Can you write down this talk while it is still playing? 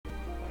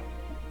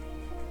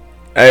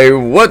Hey,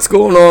 what's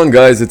going on,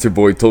 guys? It's your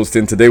boy Toast,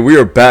 and today we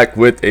are back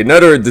with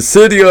another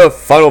Dissidia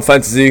Final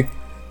Fantasy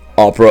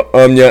Opera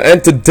Omnia,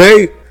 and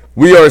today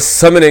we are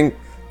summoning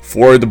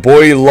for the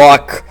boy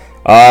Locke.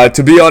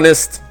 To be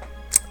honest,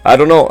 I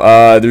don't know.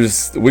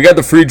 We got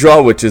the free draw,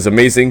 which is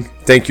amazing.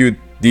 Thank you,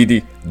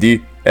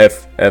 DFFOO.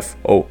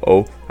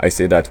 I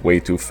say that way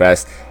too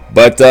fast,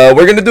 but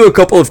we're gonna do a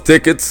couple of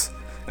tickets.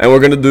 And we're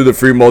going to do the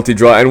free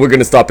multi-draw, and we're going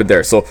to stop it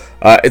there. So,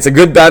 it's a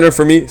good banner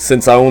for me,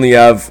 since I only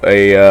have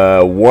a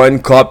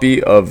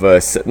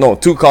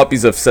two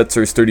copies of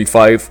Setzer's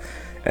 35.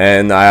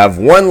 And I have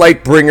one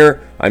Lightbringer.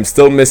 I'm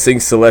still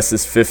missing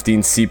Celeste's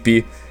 15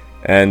 CP.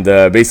 And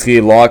basically,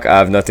 Locke, I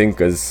have nothing,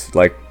 because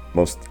like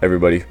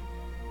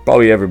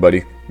probably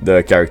everybody,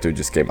 the character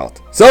just came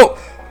out. So,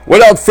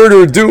 without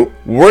further ado,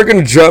 we're going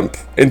to jump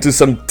into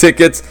some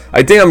tickets.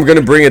 I think I'm going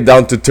to bring it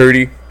down to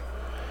 30.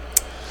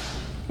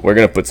 We're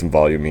gonna put some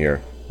volume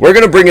here. We're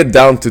gonna bring it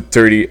down to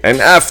 30,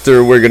 and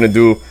after we're gonna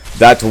do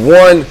that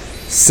one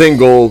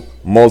single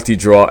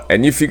multi-draw.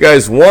 And if you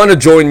guys want to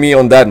join me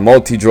on that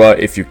multi-draw,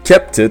 if you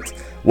kept it,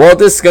 well,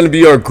 this is gonna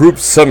be our group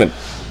summon.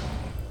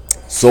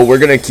 So we're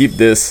gonna keep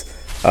this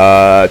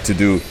to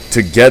do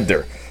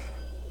together.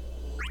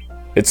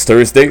 It's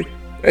Thursday.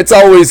 It's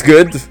always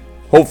good.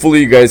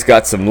 Hopefully you guys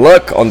got some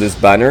luck on this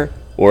banner,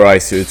 or I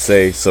should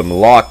say some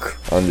lock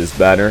on this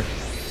banner.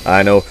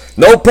 I know,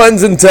 no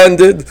puns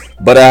intended,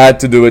 but I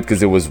had to do it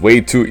because it was way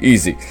too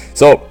easy.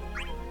 So,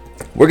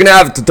 we're going to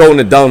have to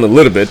tone it down a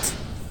little bit.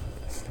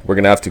 We're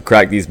going to have to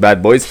crack these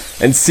bad boys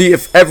and see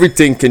if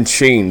everything can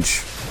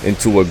change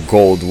into a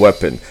gold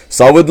weapon.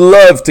 So, I would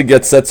love to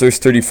get Setzer's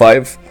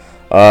 35.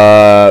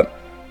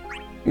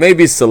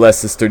 Maybe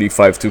Celeste's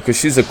 35 too, because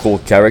she's a cool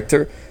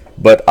character.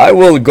 But I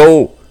will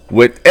go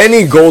with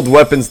any gold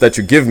weapons that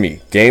you give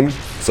me, game.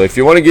 So, if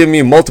you want to give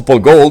me multiple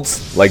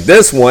golds, like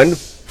this one,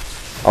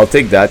 I'll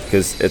take that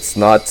because it's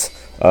not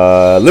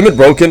limit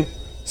broken.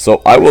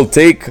 So I will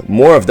take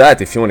more of that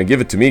if you want to give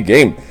it to me,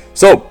 game.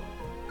 So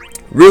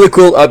really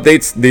cool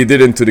updates they did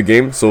into the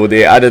game. So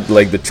they added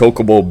like the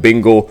chocobo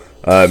bingo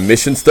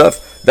mission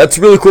stuff. That's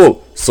really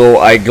cool. So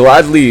I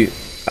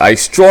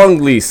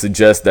strongly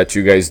suggest that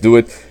you guys do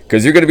it,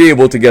 because you're going to be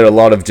able to get a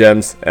lot of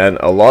gems and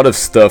a lot of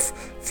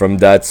stuff from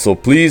that. So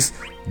please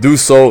do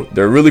so.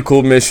 They're really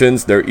cool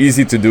missions, they're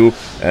easy to do,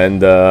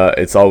 and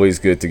it's always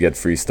good to get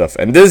free stuff.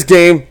 And this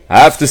game, I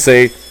have to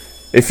say,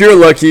 if you're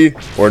lucky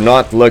or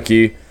not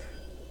lucky,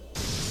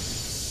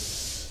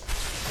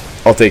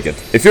 I'll take it.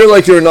 If you're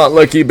lucky or not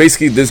lucky,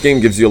 basically this game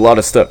gives you a lot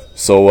of stuff.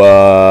 So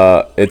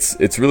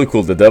it's really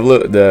cool. The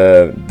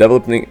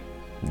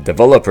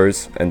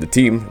developers and the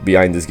team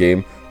behind this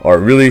game are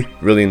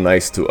really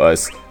nice to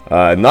us.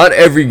 Not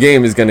every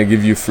game is gonna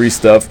give you free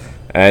stuff.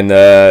 And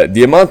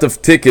the amount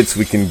of tickets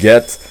we can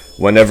get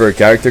whenever a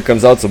character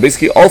comes out. So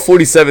basically all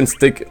 47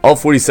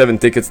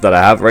 tickets that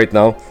I have right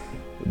now,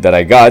 that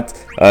I got,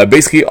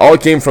 basically all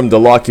came from the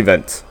Locke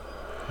event.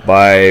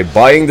 By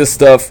buying the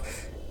stuff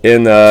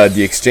in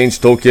the exchange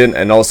token,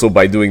 and also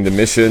by doing the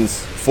missions.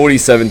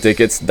 47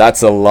 tickets,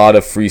 that's a lot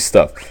of free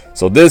stuff.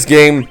 So this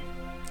game,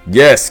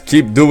 yes,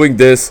 keep doing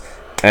this.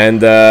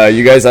 And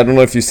you guys, I don't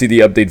know if you see the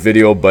update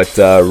video, but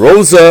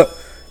Rosa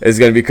is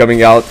going to be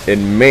coming out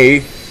in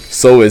May.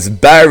 So is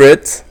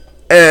Barrett,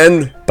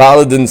 and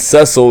Paladin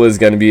Cecil is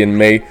going to be in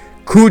May.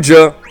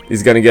 Kuja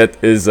is going to get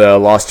his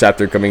Lost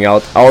Chapter coming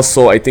out.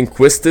 Also, I think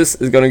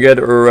Quistis is going to get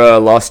her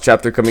Lost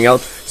Chapter coming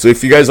out. So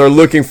if you guys are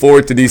looking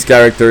forward to these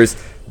characters,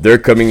 they're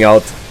coming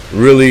out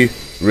really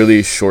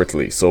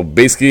shortly. So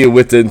basically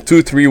within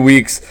 2-3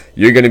 weeks,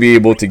 you're going to be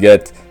able to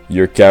get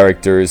your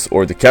characters,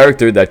 or the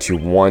character that you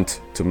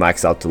want to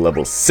max out to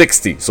level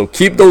 60. So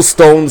keep those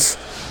stones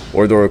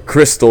or the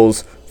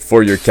crystals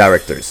for your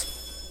characters.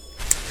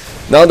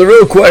 Now the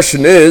real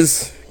question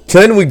is,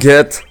 can we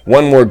get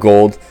one more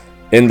gold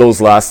in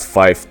those last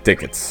 5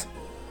 tickets?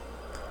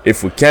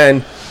 If we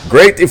can,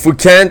 great. If we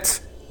can't,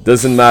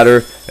 doesn't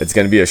matter. It's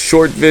gonna be a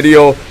short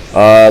video.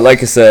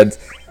 Like I said,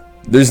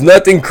 there's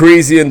nothing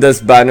crazy in this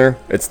banner.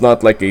 It's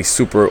not like a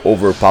super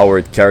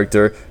overpowered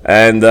character.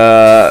 And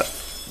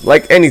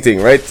like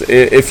anything, right?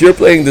 If you're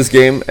playing this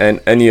game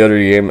and any other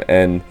game,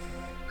 and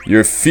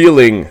you're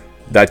feeling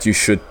that you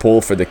should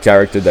pull for the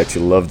character that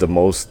you love the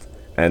most,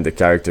 and the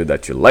character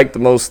that you like the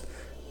most,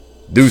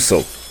 do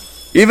so.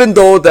 Even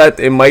though that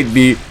it might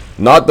be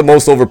not the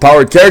most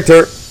overpowered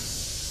character,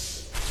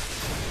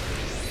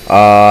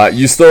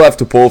 you still have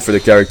to pull for the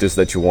characters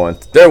that you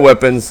want, their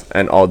weapons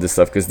and all this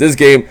stuff, because this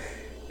game,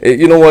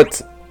 you know what,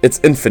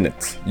 it's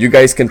infinite. You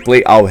guys can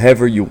play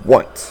however you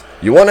want.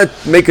 You want to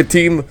make a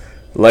team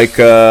like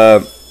I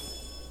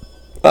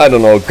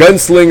don't know,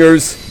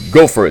 gunslingers,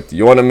 go for it.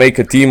 You want to make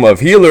a team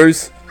of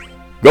healers,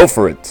 go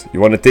for it. You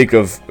want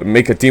to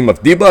make a team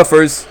of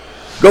debuffers,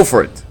 go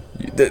for it.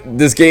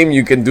 This game,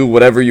 you can do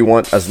whatever you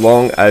want as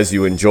long as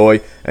you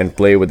enjoy and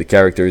play with the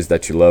characters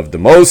that you love the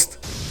most.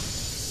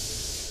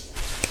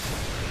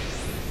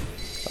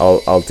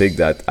 I'll take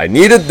that. I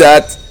needed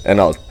that, and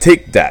I'll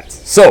take that.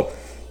 So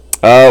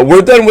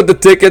we're done with the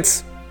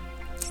tickets.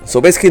 So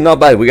basically not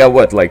bad. We got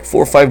what, like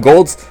 4 or 5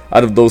 golds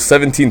out of those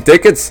 17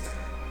 tickets.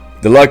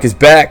 The luck is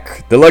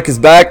back. The luck is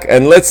back.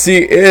 And let's see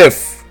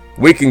if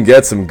we can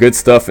get some good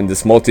stuff in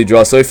this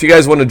multi-draw. So if you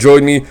guys want to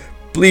join me,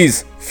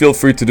 please feel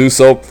free to do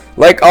so.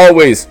 Like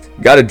always,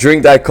 gotta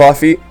drink that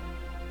coffee,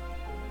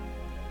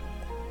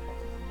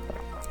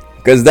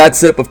 because that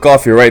sip of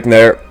coffee right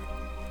there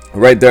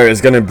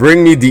is gonna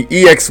bring me the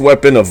EX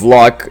weapon of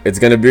Locke. It's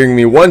gonna bring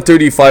me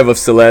 135 of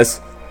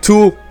Celeste,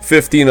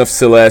 215 of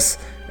Celeste,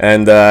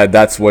 and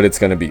that's what it's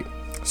gonna be.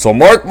 So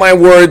mark my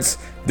words,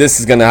 this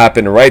is gonna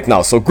happen right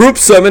now. So group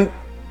summon,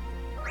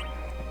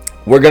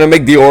 we're gonna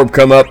make the orb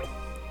come up.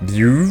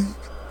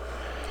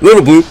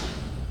 Little blue.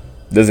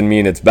 Doesn't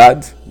mean it's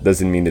bad,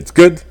 doesn't mean it's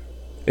good.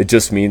 It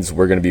just means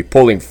we're gonna be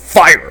pulling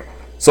fire.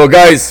 So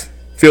guys,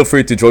 feel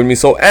free to join me.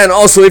 So, and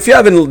also, if you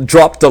haven't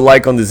dropped a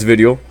like on this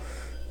video,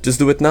 just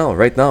do it now,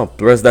 right now.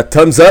 Press that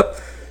thumbs up,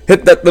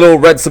 hit that little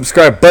red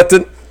subscribe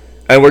button,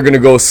 and we're gonna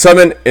go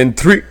summon in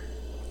 3,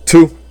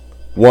 2,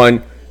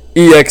 1.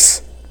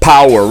 EX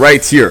power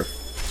right here.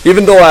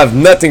 Even though I have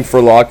nothing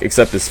for Locke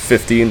except this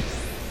 15,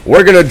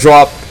 we're gonna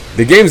drop,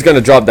 the game's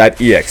gonna drop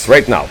that EX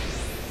right now.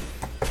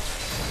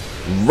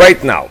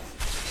 Right now.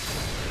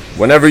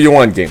 Whenever you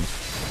want, game.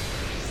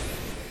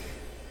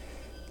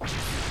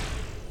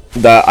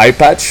 The eye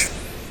patch,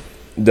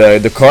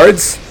 the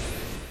cards,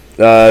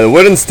 the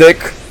wooden stick.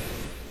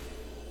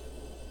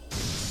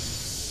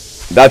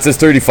 That's his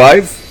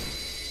 35.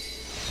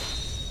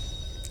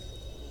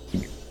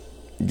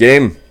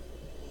 Game.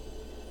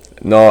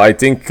 No, I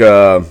think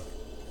you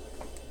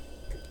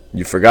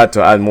forgot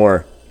to add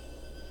more.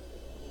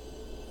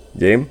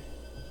 Game.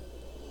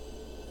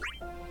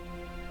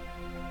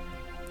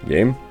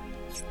 Game.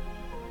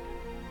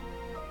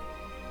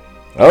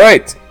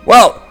 Alright,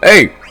 well,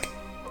 hey,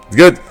 it's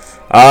good.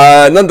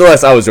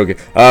 Nonetheless, I was joking.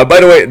 By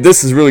the way,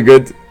 this is really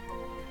good.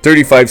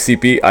 35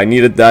 CP, I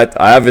needed that.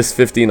 I have his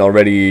 15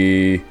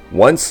 already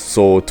once,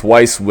 so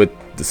twice with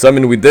the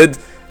summon we did.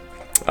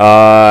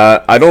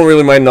 I don't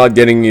really mind not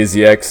getting his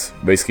EX.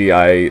 Basically,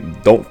 I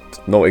don't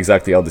know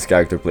exactly how this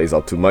character plays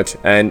out too much.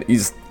 And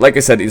he's, like I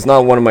said, he's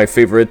not one of my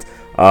favorite.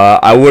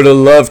 I would have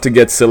loved to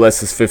get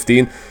Celeste's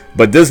 15.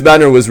 But this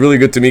banner was really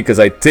good to me because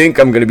I think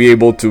I'm going to be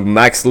able to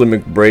max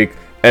limit break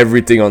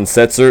everything on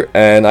Setzer,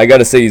 and I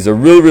gotta say he's a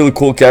really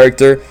cool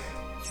character.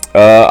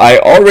 I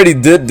already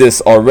did this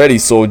already,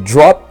 so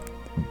drop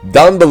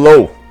down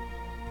below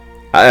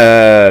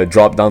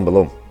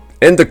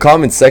in the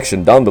comment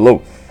section down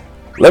below.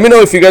 Let me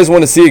know if you guys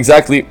want to see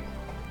exactly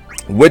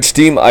which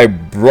team I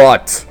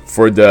brought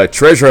for the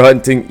treasure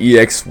hunting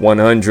EX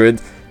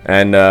 100,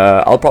 and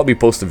I'll probably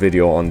post a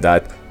video on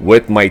that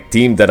with my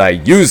team that I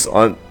use.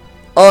 On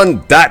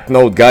that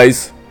note,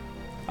 guys,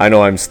 I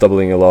know I'm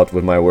stumbling a lot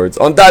with my words.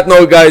 On that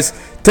note, guys,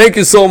 thank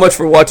you so much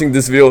for watching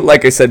this video.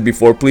 Like I said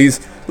before, please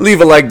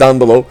leave a like down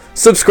below,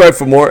 subscribe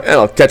for more, and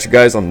I'll catch you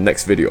guys on the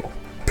next video.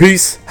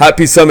 Peace,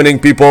 happy summoning,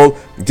 people.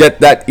 Get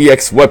that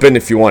EX weapon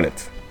if you want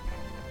it.